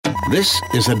This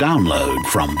is a download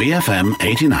from BFM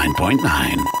 89.9,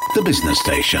 the business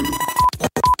station.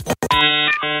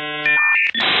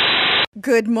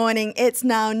 Good morning. It's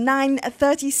now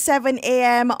 9:37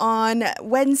 a.m. on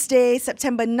Wednesday,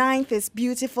 September 9th. It's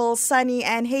beautiful, sunny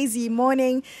and hazy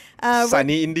morning.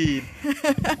 Sunny indeed.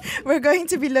 We're going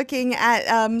to be looking at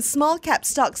small cap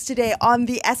stocks today on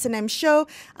the S&M show.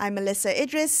 I'm Melissa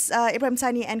Idris, Ibrahim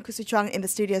Sani and Kusu Chuang in the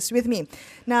studios with me.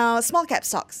 Now, small cap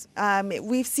stocks.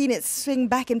 We've seen it swing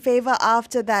back in favor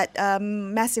after that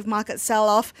massive market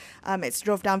sell-off. It's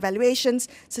drove down valuations.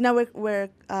 So now we're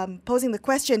posing the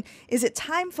question, is it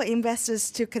time for investors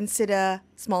to consider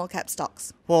small cap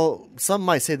stocks? Well, some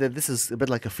might say that this is a bit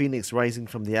like a phoenix rising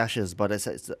from the ashes, but it's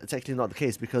actually not the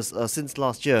case because since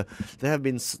last year, there have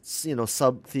been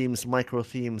sub-themes,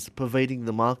 micro-themes pervading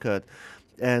the market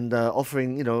and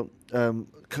offering,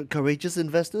 courageous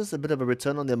investors a bit of a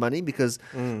return on their money because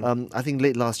I think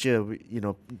late last year,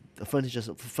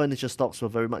 furniture stocks were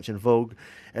very much in vogue.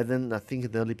 And then I think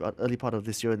in the early part of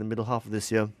this year, in the middle half of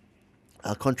this year,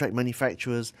 contract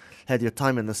manufacturers had your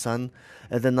time in the sun,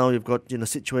 and then now you've got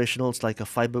situationals like a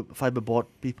fiberboard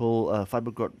people,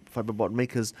 fiberboard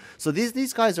makers. So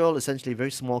these guys are all essentially very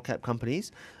small cap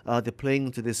companies. They're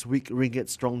playing to this weak ringgit,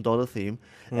 strong dollar theme,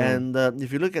 and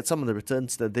if you look at some of the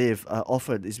returns that they've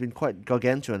offered, it's been quite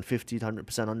gargantuan, 50 to 100%,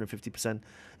 150%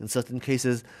 in certain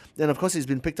cases. And of course, it's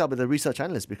been picked up by the research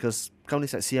analysts because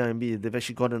companies like CIMB, they've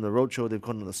actually gone on the roadshow, they've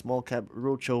gone on the small cap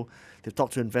roadshow, they've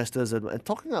talked to investors and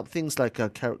talking up things like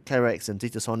Carex and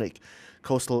Datasonic,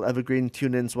 Coastal, Evergreen,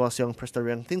 TuneIn, Hwa-Seong,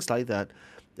 Prestarian, things like that.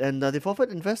 And they've offered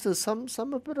investors some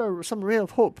ray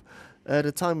of hope at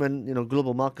a time when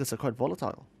global markets are quite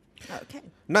volatile. Okay.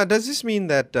 Now, does this mean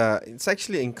that it's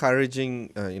actually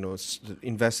encouraging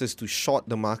investors to short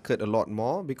the market a lot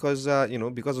more because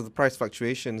because of the price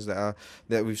fluctuations that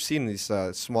we've seen in these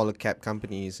smaller cap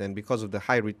companies and because of the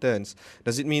high returns?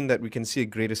 Does it mean that we can see a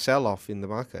greater sell-off in the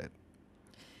market?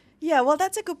 Yeah, well,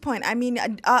 that's a good point. I mean,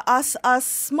 are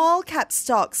small cap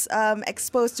stocks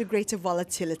exposed to greater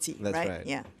volatility, That's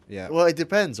right. Yeah. Well, it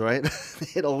depends, right?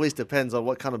 It always depends on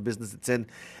what kind of business it's in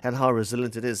and how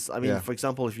resilient it is. I mean, for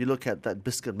example, if you look at that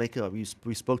biscuit maker we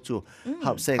spoke to,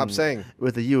 Hap Seng,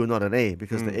 with a U, not an A,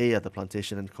 because the A at the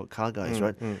plantation and called car guys,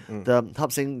 right? The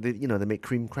Hap Seng, they make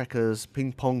cream crackers,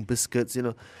 ping pong biscuits,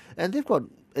 and they've got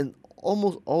in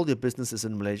almost all their businesses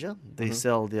in Malaysia. They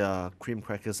sell their cream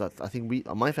crackers. I think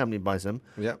my family buys them.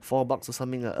 Yeah. $4 or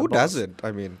something. Who doesn't?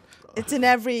 I mean, It's in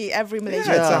every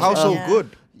Malaysian. it's a household Yeah.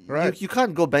 good. Right. You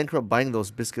can't go bankrupt buying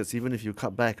those biscuits even if you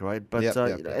cut back, right? But Yep.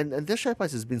 And their share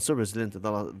price has been so resilient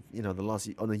the last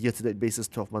on a year-to-date basis,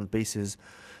 12-month basis.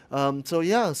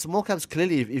 Small caps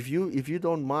clearly, if you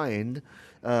don't mind.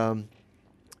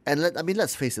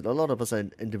 Let's face it, a lot of us are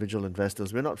individual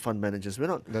investors. We're not fund managers.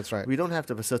 That's right. We don't have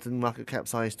to have a certain market cap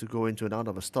size to go into and out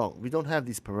of a stock. We don't have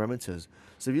these parameters.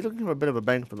 So if you're looking for a bit of a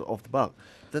bang off the buck,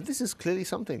 then this is clearly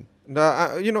something.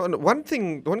 One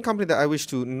company that I wish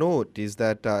to note is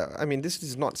that this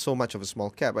is not so much of a small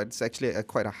cap, but it's actually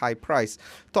quite a high price.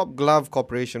 Top Glove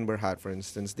Corporation Berhad, for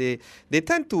instance, they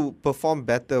tend to perform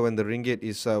better when the ringgit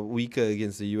is weaker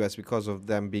against the US because of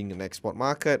them being an export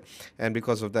market and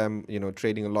because of them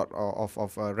trading a lot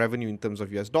of revenue in terms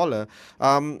of US dollar.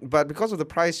 But because of the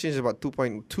price change about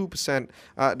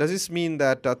 2.2%, does this mean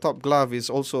that Top Glove is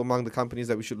also among the companies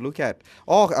that we should look at,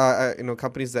 or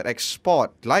companies that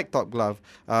export like Top Glove,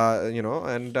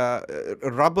 and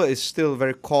rubber is still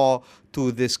very core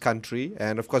to this country,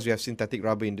 and of course we have synthetic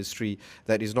rubber industry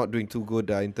that is not doing too good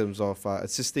in terms of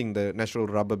assisting the natural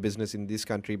rubber business in this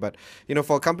country. But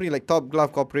for a company like Top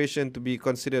Glove Corporation to be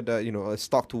considered a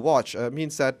stock to watch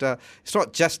means that it's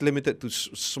not just limited to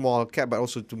small cap but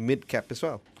also to mid cap as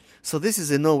well. So this is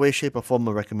in no way, shape or form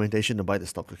a recommendation to buy the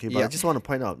stock, okay? But I just want to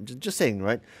point out, just saying,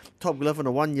 right? Top Glove on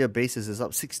a 1 year basis is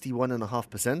up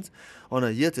 61.5%. On a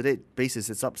year-to-date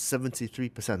basis, it's up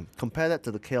 73%. Compare that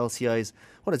to the KLCI's,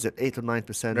 8 or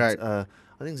 9%? Right. I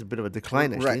think it's a bit of a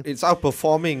decline, actually. Right, it's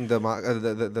outperforming the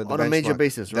on a major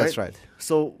basis, right? That's right.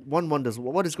 So one wonders,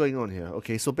 what is going on here?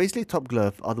 Okay, so basically Top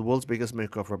Glove are the world's biggest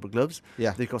maker of rubber gloves.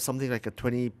 Yeah. They've got something like a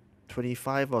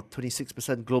 25 or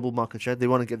 26% global market share. They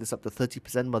want to get this up to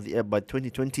 30% by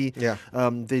 2020. Yeah.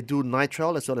 They do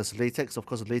nitrile as well as latex. Of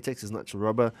course, latex is natural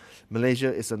rubber.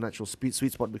 Malaysia is a natural sweet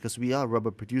spot because we are rubber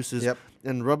producers. Yep.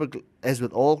 And rubber, as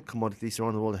with all commodities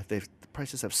around the world, the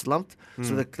prices have slumped.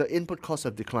 So the input costs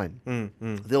have declined.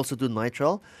 They also do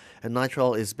nitrile. And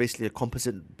nitrile is basically a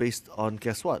composite based on,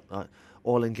 guess what?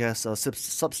 oil and gas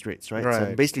substrates, right? So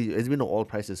Right. basically, as we know, oil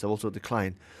prices have also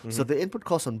declined. So the input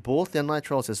costs on both their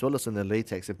nitriles as well as on their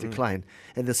latex have declined,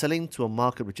 and they're selling to a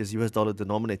market which is US dollar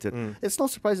denominated. It's no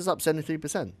surprise it's up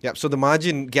 73%. Yep. So the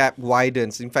margin gap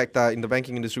widens. In fact, in the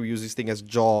banking industry, we use this thing as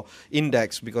jaw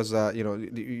index because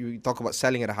you talk about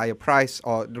selling at a higher price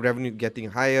or the revenue getting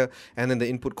higher, and then the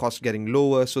input cost getting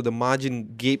lower. So the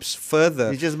margin gapes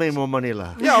further. You just make more money,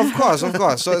 lah. Yeah, of course, of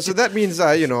course. So that means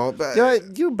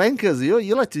You bankers,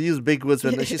 you like to use big words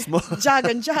when it's small.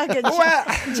 Jargon, jargon,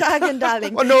 jargon,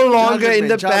 darling. well, no longer Jargon, in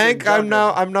the man, bank. jargon.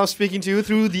 I'm now speaking to you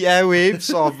through the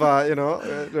airwaves of the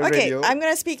Okay, radio. I'm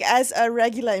going to speak as a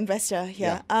regular investor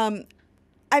here.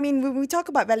 I mean, when we talk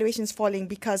about valuations falling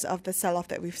because of the sell-off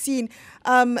that we've seen,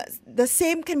 the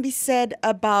same can be said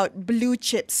about blue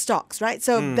chip stocks, right?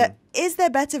 So is there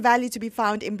better value to be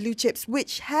found in blue chips,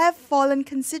 which have fallen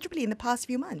considerably in the past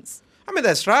few months? I mean,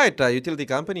 that's right. Utility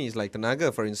companies like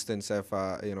Tenaga, for instance, have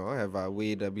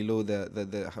weighed below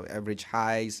the average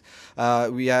highs.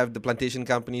 We have the plantation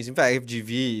companies. In fact,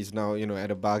 FGV is now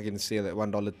at a bargain sale at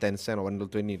 $1.10 or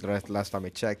 $1.20. Last time I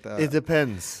checked. It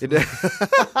depends. It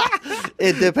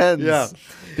It depends. Yeah.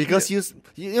 Because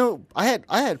I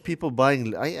had people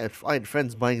buying. I had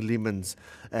friends buying Lehman's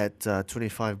at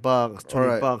 $25, $20,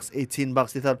 Alright.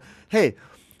 $18. They thought, hey,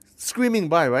 screaming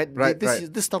buy, right? Right,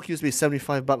 This stock used to be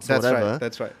 $75 or That's whatever. right.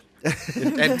 That's right.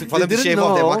 And for them to didn't shave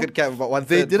off their know- market cap about one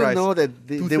They third didn't price. know that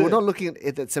they were Two-third. not looking at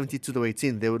it at 72 to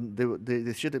 18.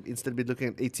 They should have instead be looking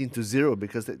at 18 to 0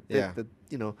 because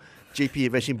JP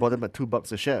eventually bought them at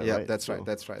 $2 a share. Yeah, right? that's So- right.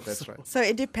 That's right. That's right. So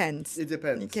it depends. It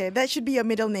depends. Okay, that should be your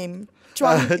middle name.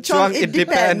 Chuang, Chuang, it it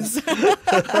depends.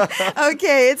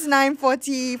 Okay, it's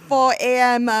 9:44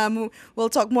 a.m. We'll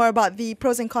talk more about the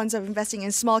pros and cons of investing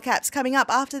in small caps coming up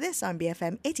after this on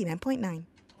BFM 89.9.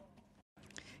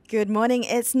 Good morning.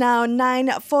 It's now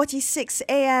 9:46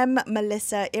 a.m.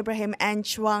 Melissa, Ibrahim and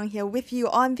Chuang here with you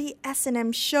on the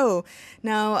S&M show.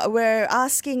 Now, we're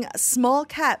asking small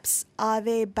caps, are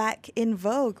they back in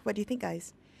vogue? What do you think,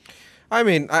 guys? I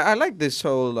mean, I like this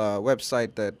whole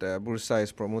website that Bursa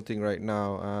is promoting right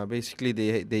now. Basically,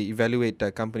 they evaluate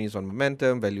companies on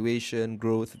momentum, valuation,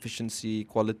 growth, efficiency,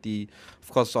 quality. Of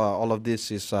course, all of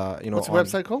this is What's the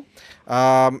website called?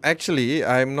 Actually,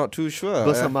 I'm not too sure.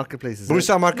 Bursa Marketplace. Is it?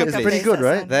 Bursa Marketplace. It's pretty good,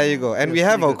 right? There you go. And Yeah, we it's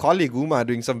have pretty our good. colleague Uma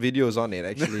doing some videos on it,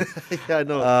 actually. Yeah, I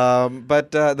know.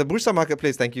 But the Bursa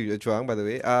Marketplace, thank you, Chuang, by the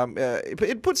way,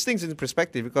 it puts things in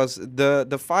perspective because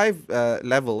the five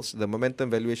levels, the momentum,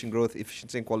 valuation, growth,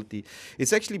 efficiency, and quality,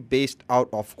 it's actually based out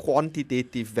of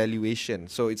quantitative valuation.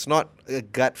 So it's not a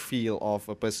gut feel of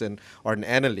a person or an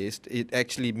analyst. It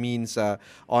actually means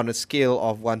on a scale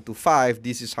of 1 to 5,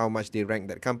 this is how much they rank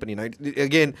that company. Now,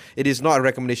 again, it is not a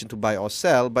recommendation to buy or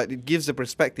sell, but it gives a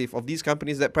perspective of these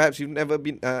companies that perhaps you've never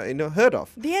been heard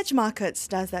of. The Edge Markets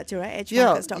does that too, right?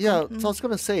 Yeah, Edgemarkets.com. yeah. So I was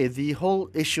going to say the whole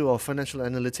issue of financial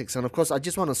analytics, and of course, I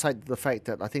just want to cite the fact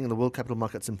that I think in the World Capital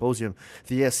Market Symposium,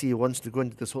 the SC wants to go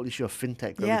into this whole issue of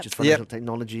fintech, right, Yep. which is financial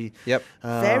technology. Yep.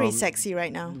 Very sexy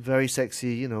right now. Very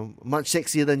sexy, much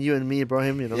sexier than you and me,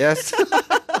 Ibrahim. Yes.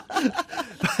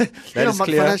 That is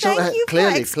clear. Thank you for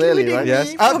clearly, excluding right? me.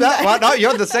 Yes. From that. Well, now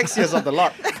you're the sexiest of the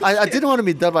lot. I didn't want to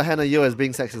be dubbed by Hannah Yeo as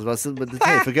being sexist, but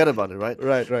hey, forget about it, right?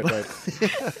 Right.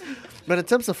 But in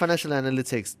terms of financial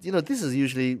analytics, this is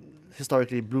usually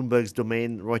historically Bloomberg's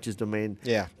domain, Reuters' domain.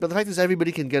 Yeah. But the fact is,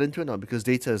 everybody can get into it now because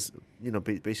data is,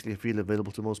 basically freely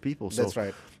available to most people. So That's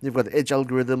right. You've got edge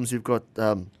algorithms, you've got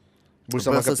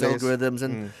Bursa Bursa's Marketplace. algorithms,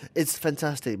 and it's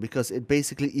fantastic because it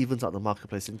basically evens out the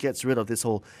marketplace and gets rid of this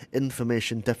whole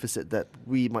information deficit that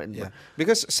we might. Yeah,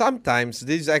 because sometimes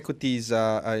these equities,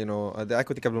 the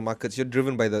equity capital markets, you're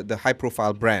driven by the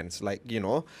high-profile brands. Like,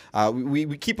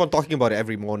 we keep on talking about it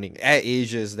every morning. Air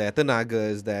Asia is there,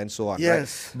 Tenaga is there, and so on.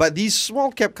 Yes. Right? But these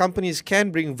small-cap companies can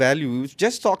bring value. We've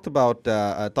just talked about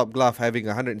Top Glove having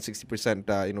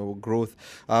 160% growth.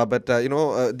 But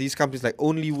these companies like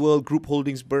Only World, Group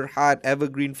Holdings, Berhad,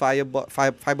 Evergreen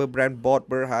Fiber Brand Board,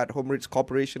 Berhad, Homeritz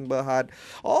Corporation, Berhad.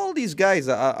 All these guys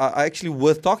are actually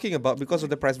worth talking about because of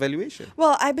the price valuation.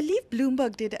 Well, I believe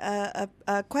Bloomberg did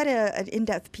quite an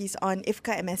in-depth piece on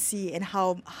IFCA MSC and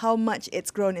how much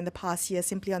it's grown in the past year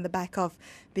simply on the back of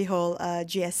the whole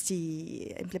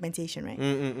GST implementation, right?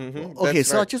 Okay, That's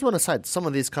so I right. just want to cite some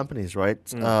of these companies, right?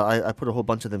 I put a whole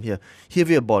bunch of them here.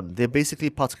 Hevia Board, they're basically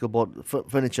particle board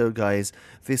furniture guys.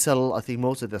 They sell, I think,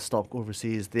 most of their stock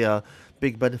overseas. They are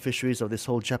big beneficiaries of this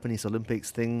whole Japanese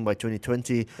Olympics thing by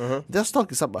 2020. Uh-huh. Their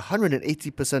stock is up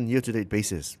 180% year-to-date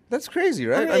basis. That's crazy,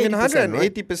 right?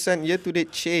 180%, 180%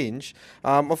 year-to-date change.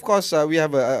 Of course, we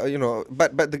have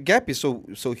but the gap is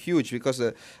so huge because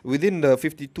within the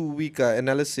 52-week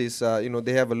analysis,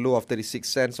 they have a low of 36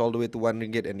 cents all the way to 1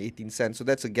 ringgit and 18 cents. So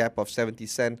that's a gap of 70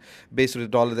 cents based on the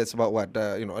dollar. That's about what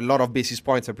a lot of basis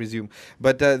points, I presume.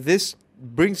 But this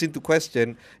brings into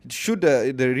question, should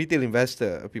the retail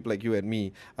investor, people like you and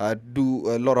me, do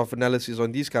a lot of analysis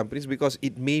on these companies, because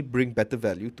it may bring better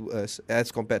value to us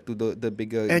as compared to the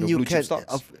bigger blue chip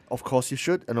stocks. Of course you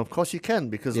should, and of course you can,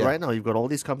 because right now you've got all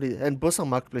these companies, and Bursa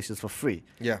Marketplace is for free.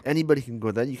 Yeah. Anybody can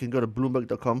go there. You can go to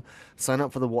Bloomberg.com, sign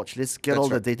up for the watch list, get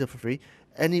the data for free.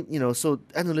 So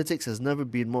analytics has never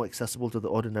been more accessible to the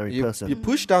ordinary person. You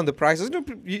push down the prices.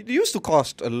 It used to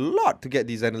cost a lot to get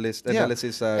these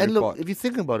analysis and report. look, if you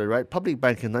think about it, right, Public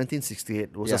Bank in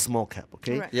 1968 was a small cap,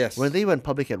 okay? Right. Yes. When they went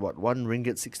public at 1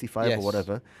 ringgit 65 or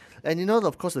whatever, and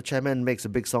of course the chairman makes a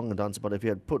big song and dance about if you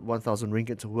had put 1,000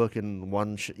 ringgit to work in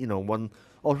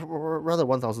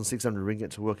 1,600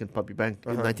 ringgit to work in Public Bank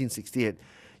in 1968,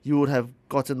 you would have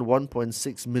gotten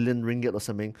 1.6 million ringgit or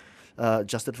something.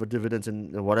 Adjusted for dividends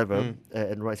and whatever,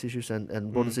 and rights issues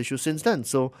and bonus issues since then.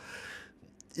 So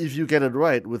if you get it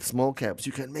right with small caps,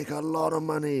 you can make a lot of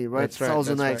money, right? That's right,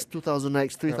 1,000x,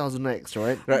 2,000x, 3,000x,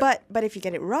 right? But if you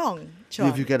get it wrong, John,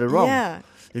 If you get it wrong, yeah.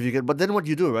 But then what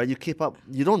you do, right? You keep up.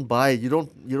 You don't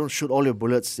shoot all your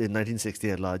bullets in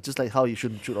 1968, lah. Just like how you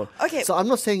shouldn't shoot all. Okay. So I'm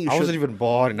not saying you I should. wasn't even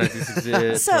born in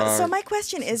 1968. So my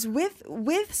question is, with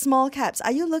small caps,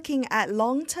 are you looking at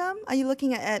long term? Are you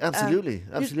looking at Absolutely.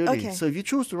 Okay. So if you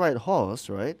choose the right horse,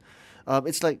 right,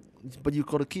 it's like, but you've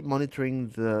got to keep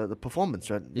monitoring the performance,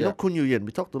 right? You know Kun Yu Yen.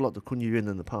 We talked a lot to Kun Yu Yen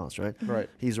in the past, right? Right.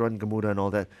 He's run Gamuda and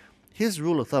all that. His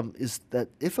rule of thumb is that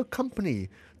if a company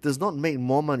does not make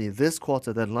more money this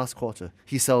quarter than last quarter,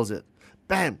 he sells it.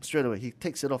 Bam! Straight away. He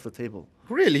takes it off the table.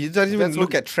 Really? He doesn't even That's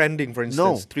look what- at trending, for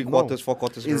instance. 3 quarters, 4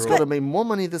 quarters in a He's row. got to make more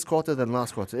money this quarter than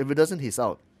last quarter. If it doesn't, he's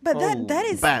out. But that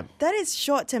Bam. is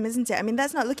short term, isn't it? I mean,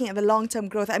 that's not looking at the long term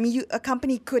growth. I mean, a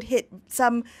company could hit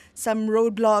some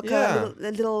roadblock, a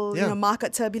little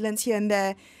market turbulence here and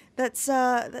there. That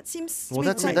seems to be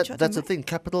quite short-term, that's the right? thing.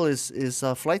 Capital is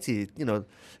flighty.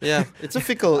 Yeah, it's a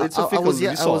fickle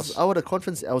resource. I was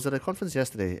at a conference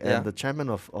yesterday, and the chairman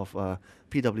of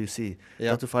PwC,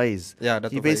 Dr. Faiz, Dr.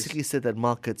 he Faiz. basically said that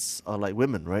markets are like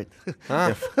women, right?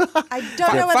 I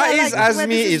don't know whether I Faiz like where Azmi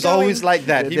this is going. always like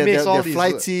that. He makes all they're these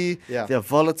flighty, Yeah. they're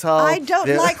volatile. I don't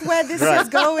like where this is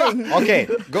going. Okay,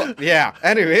 go. Yeah.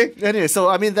 Anyway, So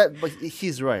I mean but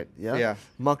he's right. Yeah. Yeah.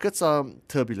 Markets are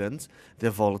turbulent. They're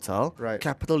volatile. Right.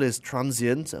 Capital is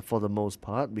transient for the most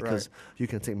part because you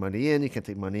can take money in, you can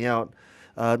take money out.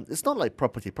 It's not like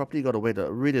property. Property you got to wait a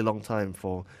really long time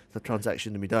for the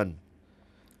transaction to be done.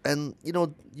 And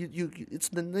you it's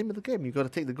the name of the game. You got to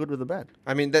take the good with the bad.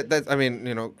 I mean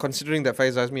considering that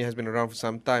Faiz Azmi has been around for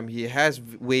some time, he has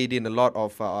weighed in a lot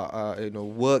of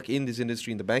work in this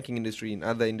industry, in the banking industry, in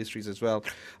other industries as well,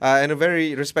 and a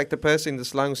very respected person in the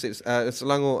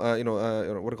Selangor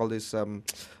what do you call this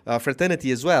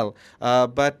fraternity as well.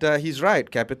 But he's right.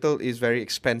 Capital is very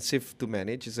expensive to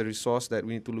manage. It's a resource that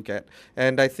we need to look at,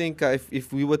 and I think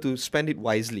if we were to spend it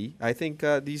wisely, I think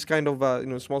these kind of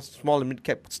small and mid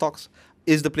cap stocks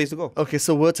is the place to go. Okay,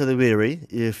 so word to the weary: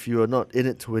 if you are not in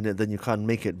it to win it, then you can't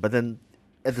make it. But then,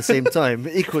 at the same time,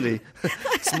 equally,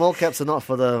 small caps are not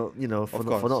for the not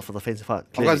for the faint of heart.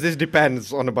 Of course, this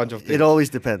depends on a bunch of things. It always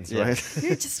depends, Yeah. right?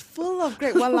 You're just full of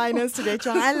great one-liners today,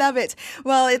 Chong. I love it.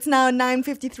 Well, it's now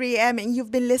 9:53 a.m. and you've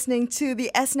been listening to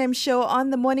the S&M Show on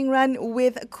the Morning Run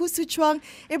with Khoo Su Chuang,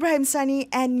 Ibrahim Sani,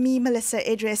 and me, Melissa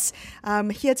Idris.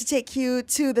 Here to take you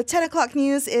to the 10 o'clock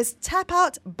news is Tap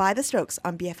Out by The Strokes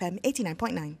on BFM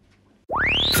 89.9.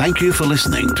 Thank you for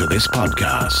listening to this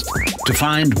podcast. To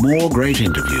find more great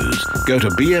interviews, go to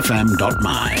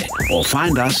bfm.my or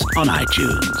find us on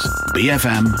iTunes.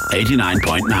 BFM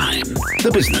 89.9,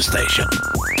 the business station.